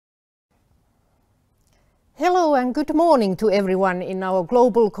Hello and good morning to everyone in our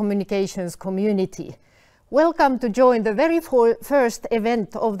global communications community. Welcome to join the very first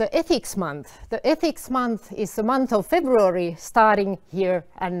event of the Ethics Month. The Ethics Month is the month of February, starting here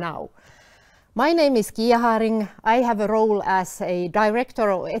and now. My name is Chiara. I have a role as a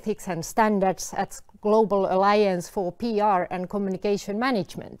Director of Ethics and Standards at Global Alliance for PR and Communication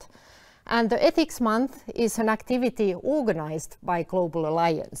Management. And the Ethics Month is an activity organized by Global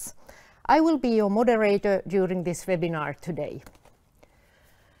Alliance. I will be your moderator during this webinar today.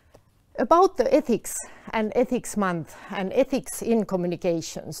 About the ethics and Ethics Month and ethics in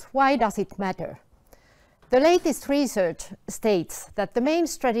communications, why does it matter? The latest research states that the main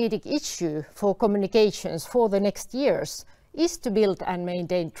strategic issue for communications for the next years is to build and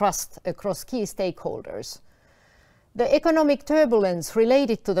maintain trust across key stakeholders. The economic turbulence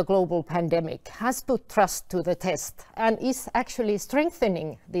related to the global pandemic has put trust to the test and is actually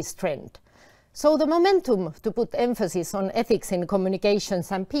strengthening this trend. So the momentum to put emphasis on ethics in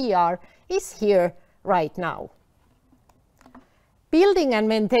communications and PR is here right now. Building and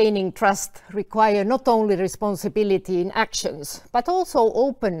maintaining trust require not only responsibility in actions, but also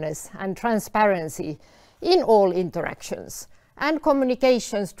openness and transparency in all interactions, and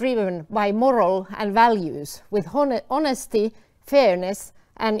communications driven by moral and values with honesty, fairness,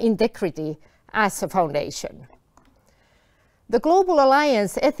 and integrity as a foundation. The Global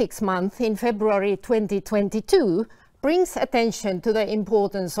Alliance Ethics Month in February 2022 brings attention to the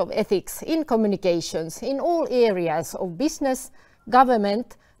importance of ethics in communications in all areas of business,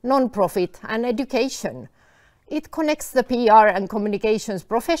 government, non-profit, and education. It connects the PR and communications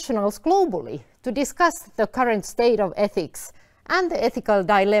professionals globally to discuss the current state of ethics and the ethical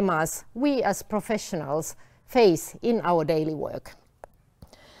dilemmas we as professionals face in our daily work.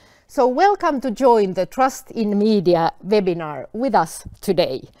 So welcome to join the Trust in Media webinar with us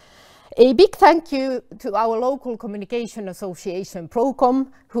today. A big thank you to our local communication association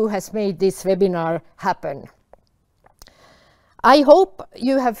Procom, who has made this webinar happen. I hope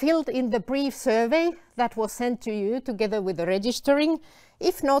you have filled in the brief survey that was sent to you together with the registering.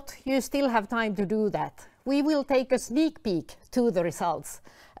 If not, you still have time to do that. We will take a sneak peek to the results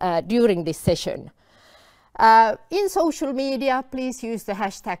during this session. In social media, please use the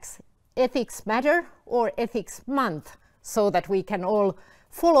hashtags Ethics Matter or Ethics Month so that we can all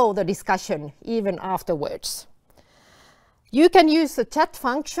follow the discussion even afterwards. You can use the chat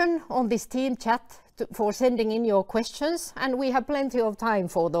function on this team chat for sending in your questions, and we have plenty of time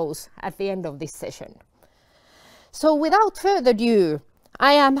for those at the end of this session. So without further ado,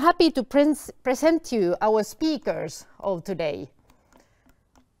 I am happy to present you our speakers of today.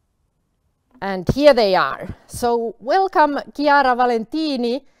 And here they are. So welcome Chiara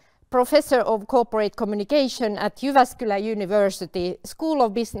Valentini, Professor of Corporate Communication at Jyväskylä University, School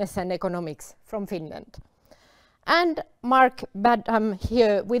of Business and Economics from Finland. And Mark Badham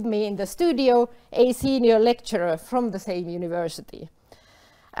here with me in the studio, a senior lecturer from the same university.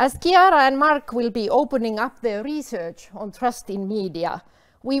 As Chiara and Mark will be opening up their research on trust in media,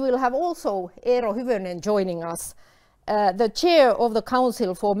 we will have also Eero Hyvönen joining us, the chair of the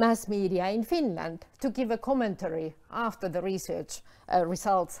Council for Mass Media in Finland, to give a commentary after the research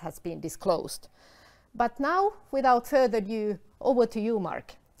results has been disclosed. But now, without further ado, over to you,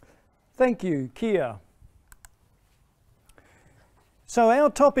 Mark. Thank you, Kia. So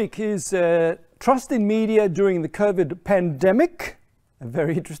our topic is trust in media during the COVID pandemic. A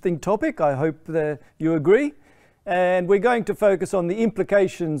very interesting topic, I hope that you agree. And we're going to focus on the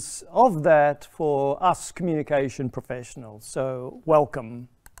implications of that for us communication professionals. So welcome.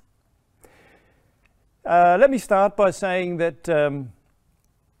 Let me start by saying that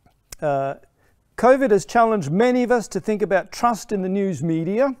COVID has challenged many of us to think about trust in the news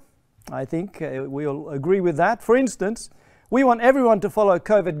media. I think we'll agree with that. For instance, we want everyone to follow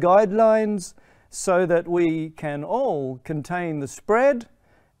COVID guidelines so that we can all contain the spread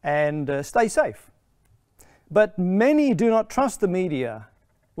and stay safe. But many do not trust the media,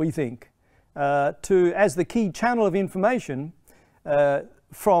 we think, as the key channel of information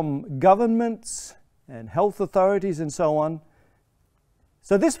from governments and health authorities and so on.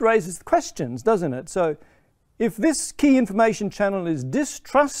 So this raises questions, doesn't it? So if this key information channel is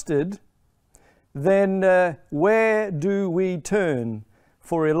distrusted, then where do we turn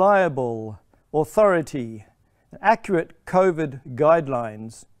for reliable authority, accurate COVID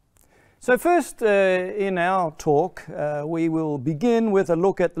guidelines? So first in our talk, we will begin with a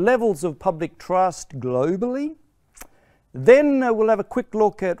look at levels of public trust globally. Then we'll have a quick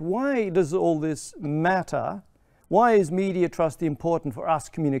look at why does all this matter? Why is media trust important for us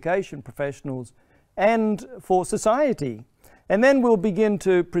communication professionals and for society? And then we'll begin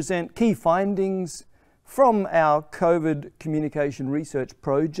to present key findings from our COVID communication research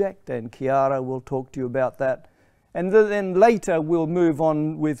project, and Chiara will talk to you about that. And then later we'll move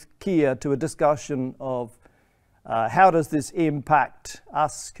on with Kia to a discussion of how does this impact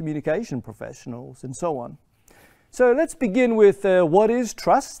us communication professionals and so on. So let's begin with what is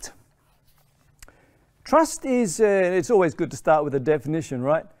trust? Trust is, it's always good to start with a definition,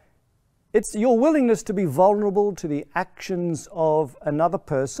 right? It's your willingness to be vulnerable to the actions of another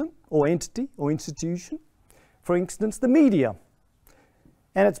person or entity or institution, for instance, the media.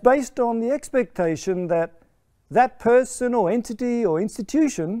 And it's based on the expectation that that person or entity or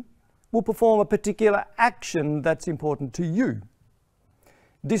institution will perform a particular action that's important to you,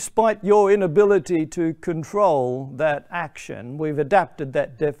 despite your inability to control that action. We've adapted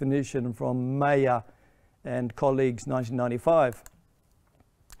that definition from Mayer and colleagues 1995.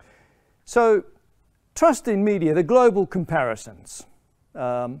 So, trust in media, the global comparisons.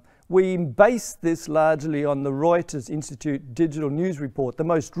 We base this largely on the Reuters Institute Digital News Report, the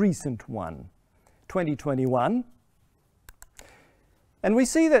most recent one, 2021. And we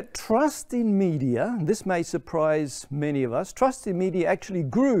see that trust in media, this may surprise many of us, trust in media actually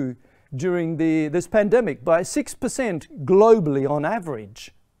grew during this pandemic by 6% globally on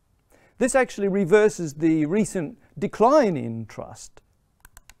average. This actually reverses the recent decline in trust.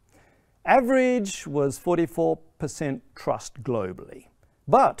 Average was 44% trust globally.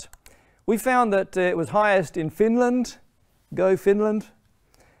 But we found that it was highest in Finland, go Finland,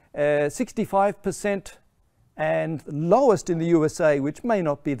 65%, and lowest in the USA, which may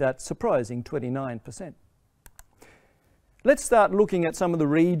not be that surprising, 29%. Let's start looking at some of the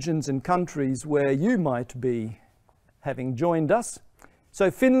regions and countries where you might be having joined us. So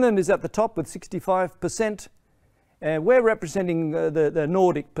Finland is at the top with 65%. We're representing the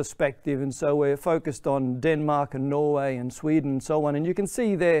Nordic perspective, and so we're focused on Denmark and Norway and Sweden and so on. And you can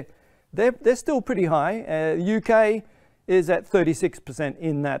see they're still pretty high. UK is at 36%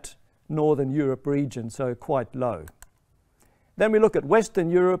 in that Northern Europe region, so quite low. Then we look at Western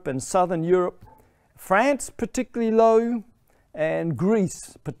Europe and Southern Europe. France particularly low, and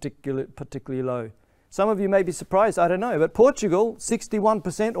Greece particularly low. Some of you may be surprised, I don't know, but Portugal,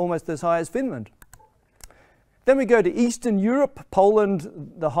 61%, almost as high as Finland. Then we go to Eastern Europe, Poland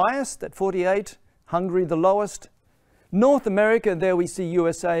the highest at 48, Hungary the lowest. North America, there we see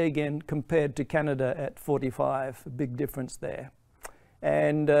USA again compared to Canada at 45, a big difference there.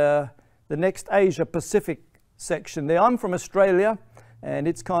 And the next Asia Pacific section there, I'm from Australia, and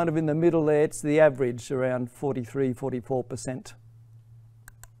it's kind of in the middle there, it's the average around 43, 44%.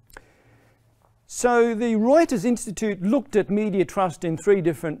 So the Reuters Institute looked at media trust in 3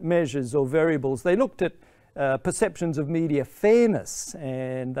 different measures or variables. They looked at perceptions of media fairness,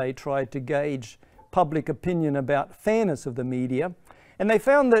 and they tried to gauge public opinion about fairness of the media. And they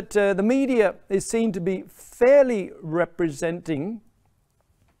found that the media is seen to be fairly representing,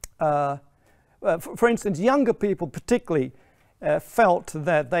 for instance, younger people particularly felt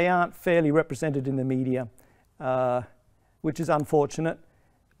that they aren't fairly represented in the media, which is unfortunate.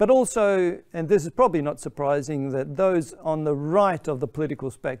 But also, and this is probably not surprising, that those on the right of the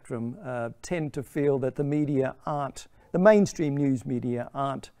political spectrum tend to feel that the media aren't, the mainstream news media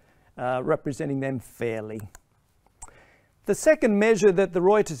aren't representing them fairly. The second measure that the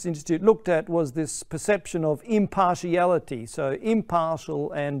Reuters Institute looked at was this perception of impartiality, so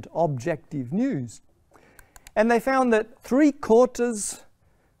impartial and objective news. And they found that 3/4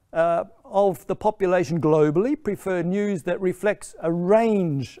 of the population globally prefer news that reflects a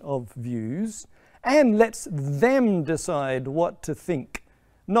range of views and lets them decide what to think.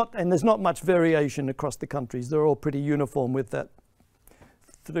 And there's not much variation across the countries. They're all pretty uniform with that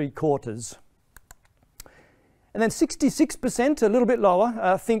 3/4. And then 66%, a little bit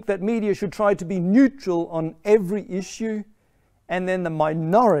lower, think that media should try to be neutral on every issue. And then the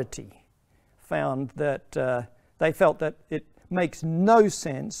minority found that they felt that it makes no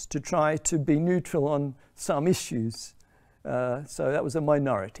sense to try to be neutral on some issues. So that was a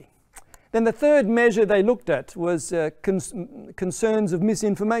minority. Then the third measure they looked at was concerns of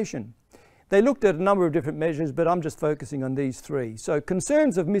misinformation. They looked at a number of different measures, but I'm just focusing on these 3. So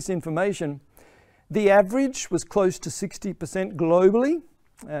concerns of misinformation, the average was close to 60% globally,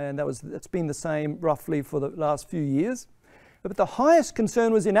 and that's been the same roughly for the last few years. But the highest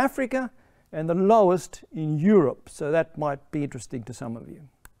concern was in Africa, and the lowest in Europe. So that might be interesting to some of you.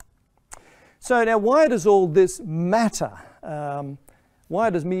 So now, why does all this matter? Why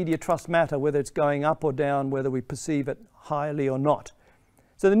does media trust matter, whether it's going up or down, whether we perceive it highly or not?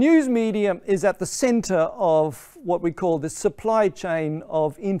 So the news media is at the center of what we call the supply chain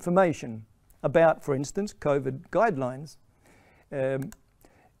of information about, for instance, COVID guidelines.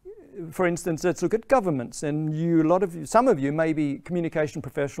 for instance, let's look at governments, and some of you may be communication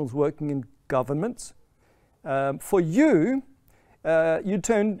professionals working in governments. For you, you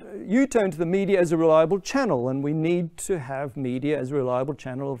turn to the media as a reliable channel, and we need to have media as a reliable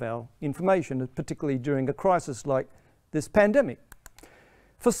channel of our information, particularly during a crisis like this pandemic.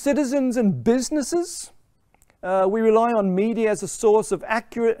 For citizens and businesses, we rely on media as a source of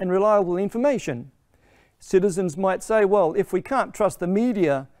accurate and reliable information. Citizens might say, well, if we can't trust the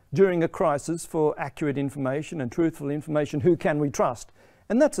media during a crisis for accurate information and truthful information, who can we trust?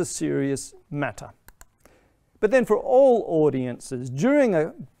 And that's a serious matter. But then for all audiences, during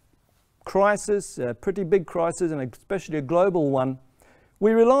a crisis, a pretty big crisis, and especially a global one,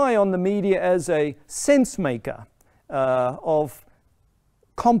 we rely on the media as a sense maker of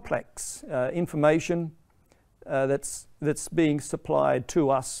complex information that's being supplied to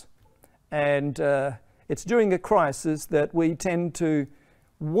us. And it's during a crisis that we tend to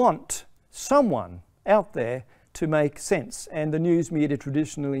want someone out there to make sense, and the news media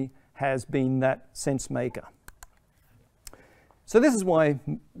traditionally has been that sense maker. So this is why,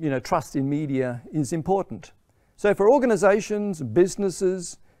 trust in media is important. So for organizations,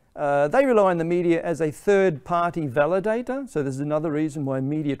 businesses, they rely on the media as a third-party validator. So this is another reason why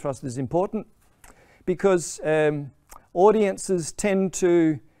media trust is important, because audiences tend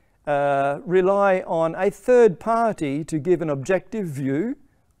to rely on a third party to give an objective view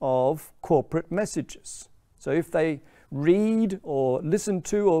of corporate messages. So if they read or listen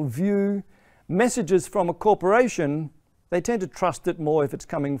to or view messages from a corporation, they tend to trust it more if it's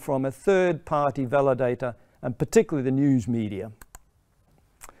coming from a third-party validator, and particularly the news media.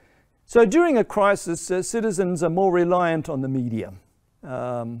 So during a crisis, citizens are more reliant on the media.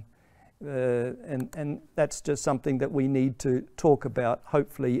 And that's just something that we need to talk about,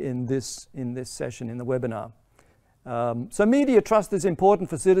 hopefully, in this session, in the webinar. So media trust is important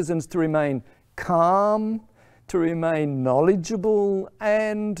for citizens to remain calm, to remain knowledgeable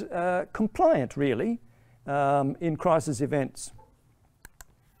and compliant, really, in crisis events.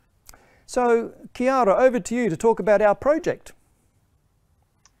 So, Chiara, over to you to talk about our project.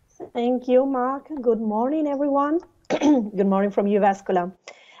 Thank you, Mark. Good morning, everyone. Good morning from Uvascular.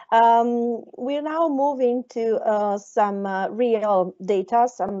 We're now moving to some real data,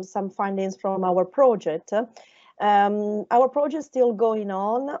 some findings from our project. Our project is still going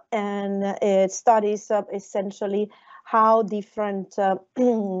on, and it studies essentially how different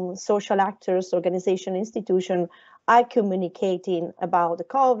social actors, organization, institution are communicating about the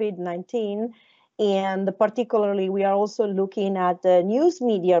COVID-19. And particularly, we are also looking at the news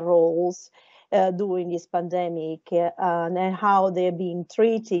media roles during this pandemic and how they're being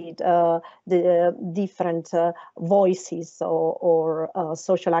treated, the different voices or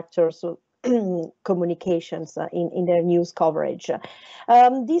social actors communications in their news coverage.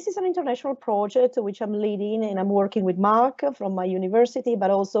 This is an international project which I'm leading, and I'm working with Mark from my university, but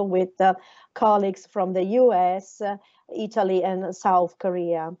also with colleagues from the US, Italy, and South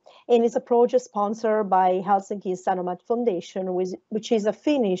Korea. And it's a project sponsored by Helsinki Sanomat Foundation, which is a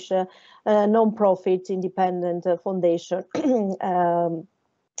Finnish non-profit independent foundation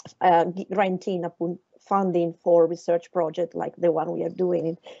granting funding for research project like the one we are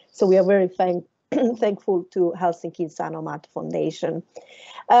doing. So we are very thankful to Helsinki Sanomat Foundation.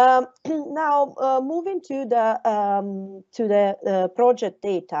 Now moving to the project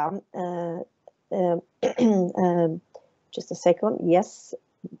data. Just a second. Yes,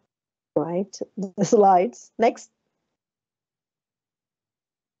 right. The slides. Next.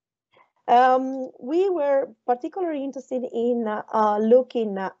 We were particularly interested in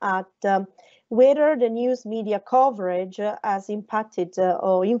looking at whether the news media coverage has impacted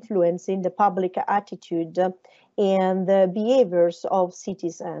or influencing the public attitude and the behaviors of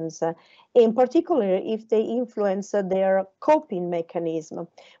citizens. In particular, if they influence their coping mechanism.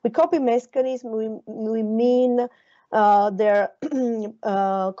 With coping mechanism, we mean their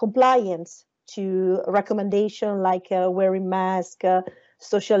compliance to recommendation like wearing mask,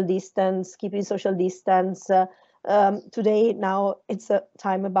 social distance, keeping social distance. Today, now it's a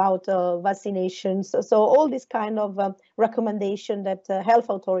time about vaccinations. So all this kind of recommendation that health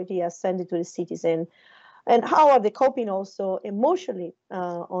authority has sent to the citizen. And how are they coping also emotionally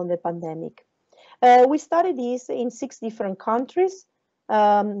on the pandemic? We studied this in 6 different countries.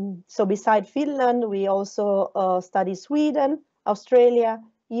 So beside Finland, we also study Sweden, Australia,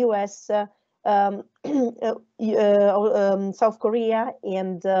 US, South Korea,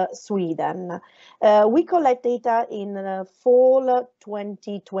 and Sweden. We collect data in fall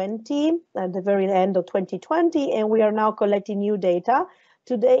 2020, at the very end of 2020, and we are now collecting new data.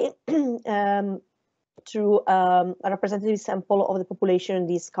 Today, through a representative sample of the population in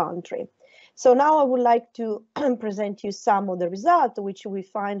this country. So now I would like to present you some of the results, which we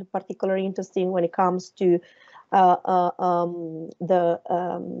find particularly interesting when it comes to the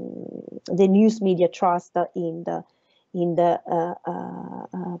news media trust in the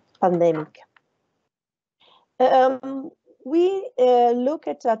pandemic. We look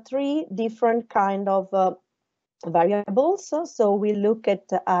at three different kind of variables. So we look at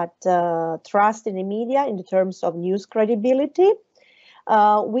trust in the media in terms of news credibility.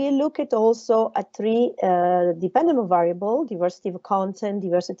 We look at also at three dependent variables: diversity of content,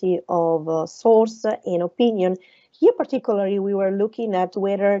 diversity of source, and opinion. Here particularly we were looking at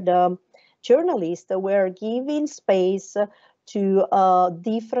whether the journalists were giving space to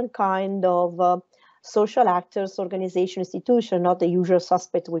different kind of social actors, organization, institution, not the usual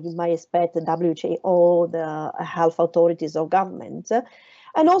suspect we might expect, the WHO, the health authorities or government.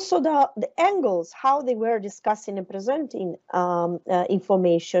 And also the angles, how they were discussing and presenting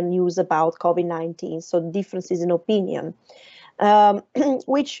information, news about COVID-19, so differences in opinion,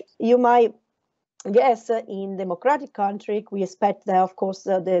 which you might guess in democratic country, we expect that, of course,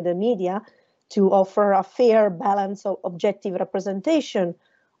 the media to offer a fair balance of objective representation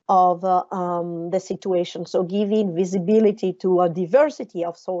of the situation, so giving visibility to a diversity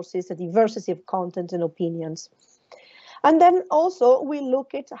of sources, a diversity of content and opinions. And then also we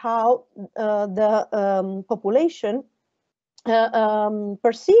look at how the population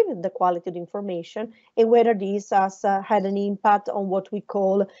perceived the quality of information and whether this has had an impact on what we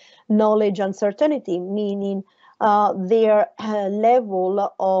call knowledge uncertainty, meaning their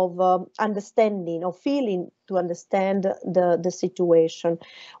level of understanding or feeling to understand the situation.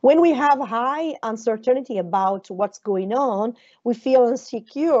 When we have high uncertainty about what's going on, we feel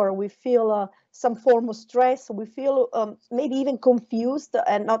insecure, we feel some form of stress, we feel maybe even confused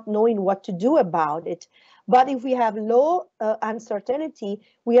and not knowing what to do about it. But if we have low uncertainty,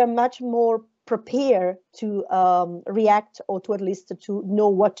 we are much more prepared to react, or to at least to know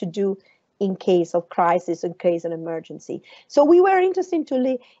what to do in case of crisis, in case of emergency. So we were interested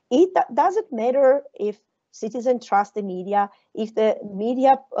to it doesn't matter if citizens trust the media, if the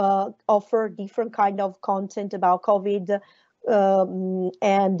media offer different kind of content about COVID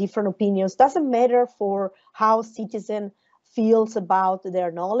and different opinions. Doesn't matter for how citizen feels about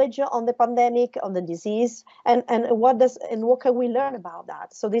their knowledge on the pandemic, on the disease, and what can we learn about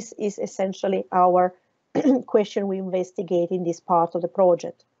that? So this is essentially our question we investigate in this part of the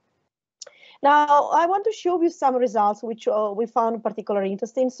project. Now, I want to show you some results which we found particularly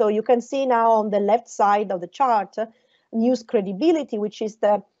interesting. So you can see now on the left side of the chart, news credibility, which is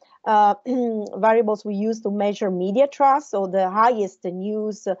the variables we use to measure media trust. So the highest the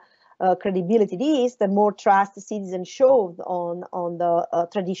news credibility it is, the more trust the citizens show on the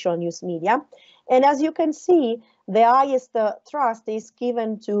traditional news media. And as you can see, the highest trust is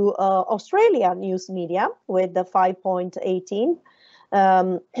given to Australian news media with the 5.18.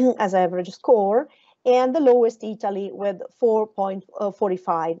 As average score, and the lowest Italy with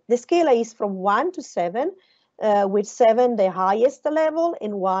 4.45. The scale is from 1 to 7, with 7 the highest level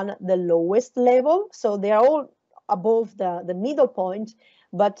and 1 the lowest level. So they are all above the middle point,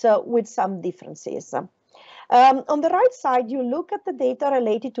 but with some differences. On the right side, you look at the data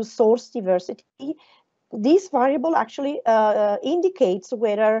related to source diversity. This variable actually indicates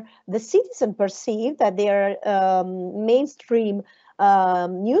whether the citizen perceive that their mainstream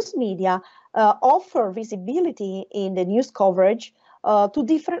news media offer visibility in the news coverage to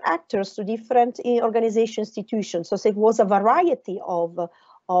different actors, to different organization institutions. So it was a variety of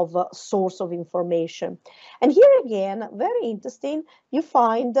source of information. And here again, very interesting, you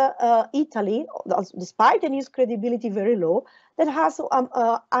find Italy, despite the news credibility very low, that has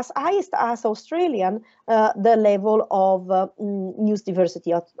as highest as Australian the level of news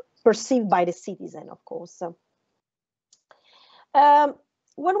diversity perceived by the citizen, of course.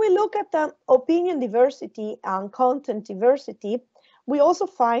 When we look at the opinion diversity and content diversity, we also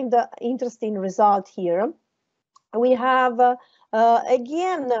find an interesting result here. We have,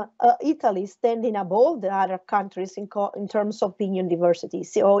 again, Italy standing above the other countries in terms of opinion diversity.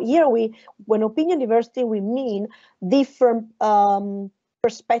 So here when opinion diversity, we mean different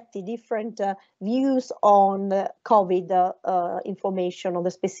perspective, different views on COVID information on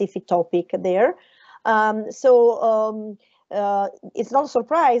the specific topic there. It's not a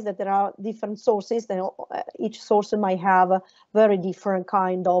surprise that there are different sources. Each source might have a very different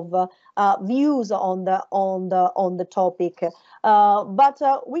kind of views on the topic. But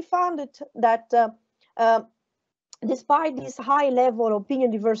we found that despite this high level of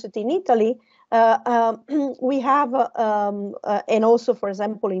opinion diversity in Italy, we have, and also, for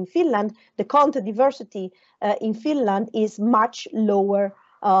example, in Finland, the content diversity in Finland is much lower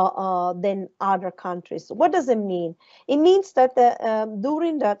than other countries. What does it mean? It means that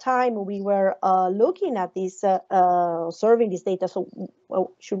during the time we were looking at this, serving this data, so I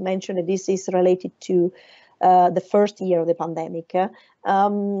should mention that this is related to the first year of the pandemic,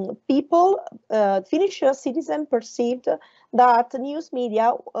 people, Finnish citizens perceived that news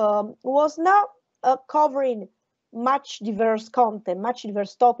media was not covering much diverse content, much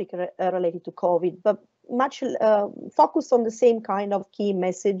diverse topic related to COVID, but much focused on the same kind of key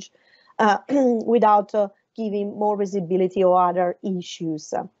message without giving more visibility or other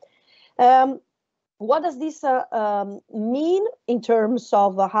issues. What does this mean in terms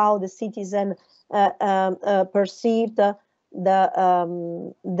of how the citizen perceived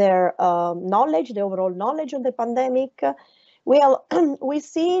their knowledge, the overall knowledge of the pandemic? Well, we've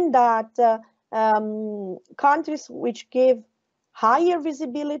seen that countries which give higher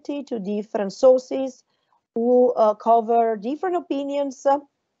visibility to different sources, who cover different opinions,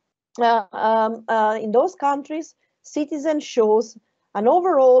 in those countries, citizens shows an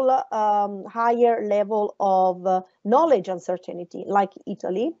overall higher level of knowledge uncertainty, like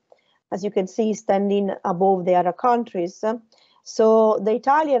Italy, as you can see, standing above the other countries. So the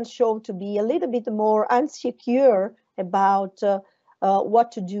Italians show to be a little bit more insecure about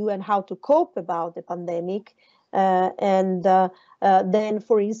what to do and how to cope about the pandemic. Then,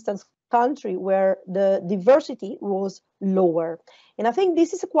 for instance, country where the diversity was lower. And I think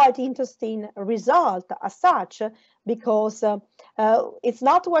this is a quite interesting result as such, because it's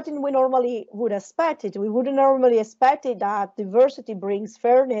not what we normally would expect it. We wouldn't normally expect it that diversity brings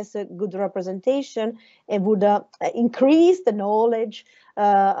fairness, good representation, and would increase the knowledge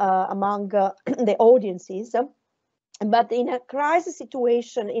among the audiences. But in a crisis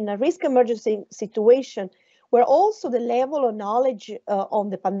situation, in a risk emergency situation, where also the level of knowledge on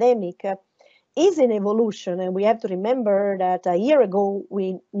the pandemic is in evolution, and we have to remember that a year ago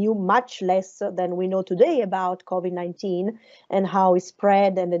we knew much less than we know today about COVID-19 and how it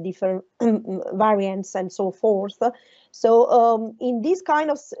spread and the different variants and so forth. So in these kind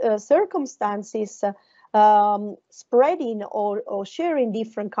of circumstances, spreading or sharing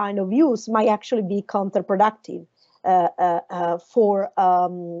different kind of views might actually be counterproductive for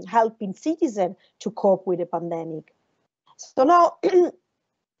helping citizens to cope with the pandemic. So now,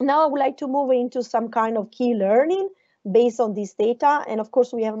 now I would like to move into some kind of key learning based on this data. And of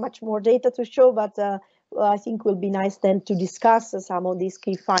course, we have much more data to show, but I think it will be nice then to discuss some of these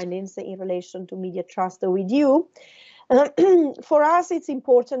key findings in relation to media trust with you. For us, it's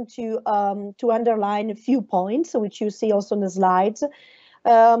important to underline a few points, which you see also in the slides.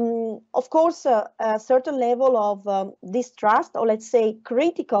 Of course, a certain level of distrust, or let's say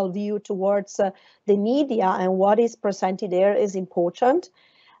critical view towards the media and what is presented there is important.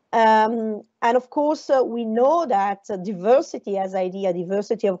 And of course, we know that diversity as idea,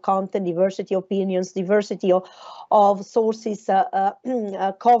 diversity of content, diversity of opinions, diversity of sources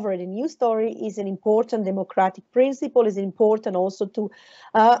covered in news story is an important democratic principle, is important also to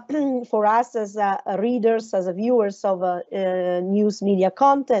for us as readers, as viewers of news media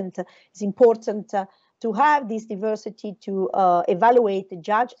content. It's important to have this diversity to evaluate,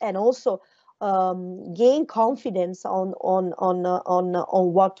 judge, and also gain confidence on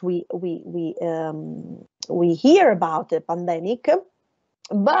what we hear about the pandemic.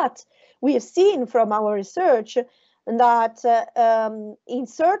 But we have seen from our research that in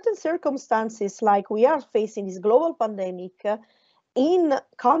certain circumstances, like we are facing this global pandemic, in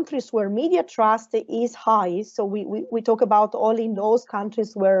countries where media trust is high, so we talk about only in those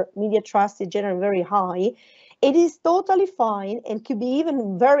countries where media trust is generally very high, it is totally fine and could be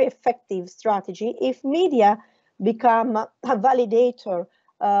even very effective strategy if media become a validator,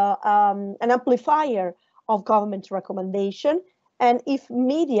 an amplifier of government recommendation, and if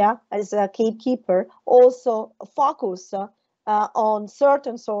media as a gatekeeper also focus on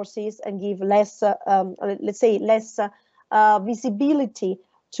certain sources and give less, let's say, less visibility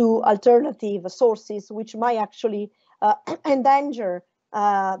to alternative sources, which might actually endanger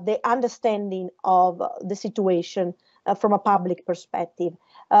the understanding of the situation from a public perspective.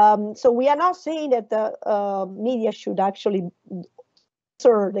 So we are not saying that the media should actually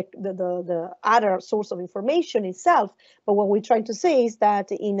serve the other source of information itself, but what we're trying to say is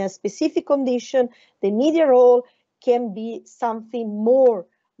that in a specific condition, the media role can be something more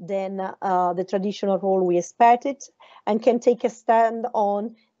than the traditional role we expected, and can take a stand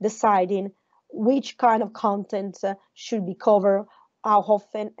on deciding which kind of content should be covered, how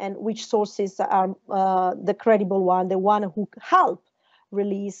often, and which sources are the credible one, the one who help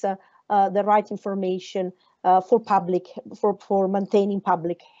release the right information for maintaining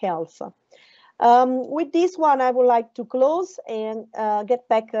public health. With this one, I would like to close and get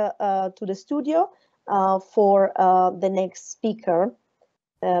back to the studio for the next speaker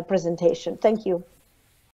presentation. Thank you.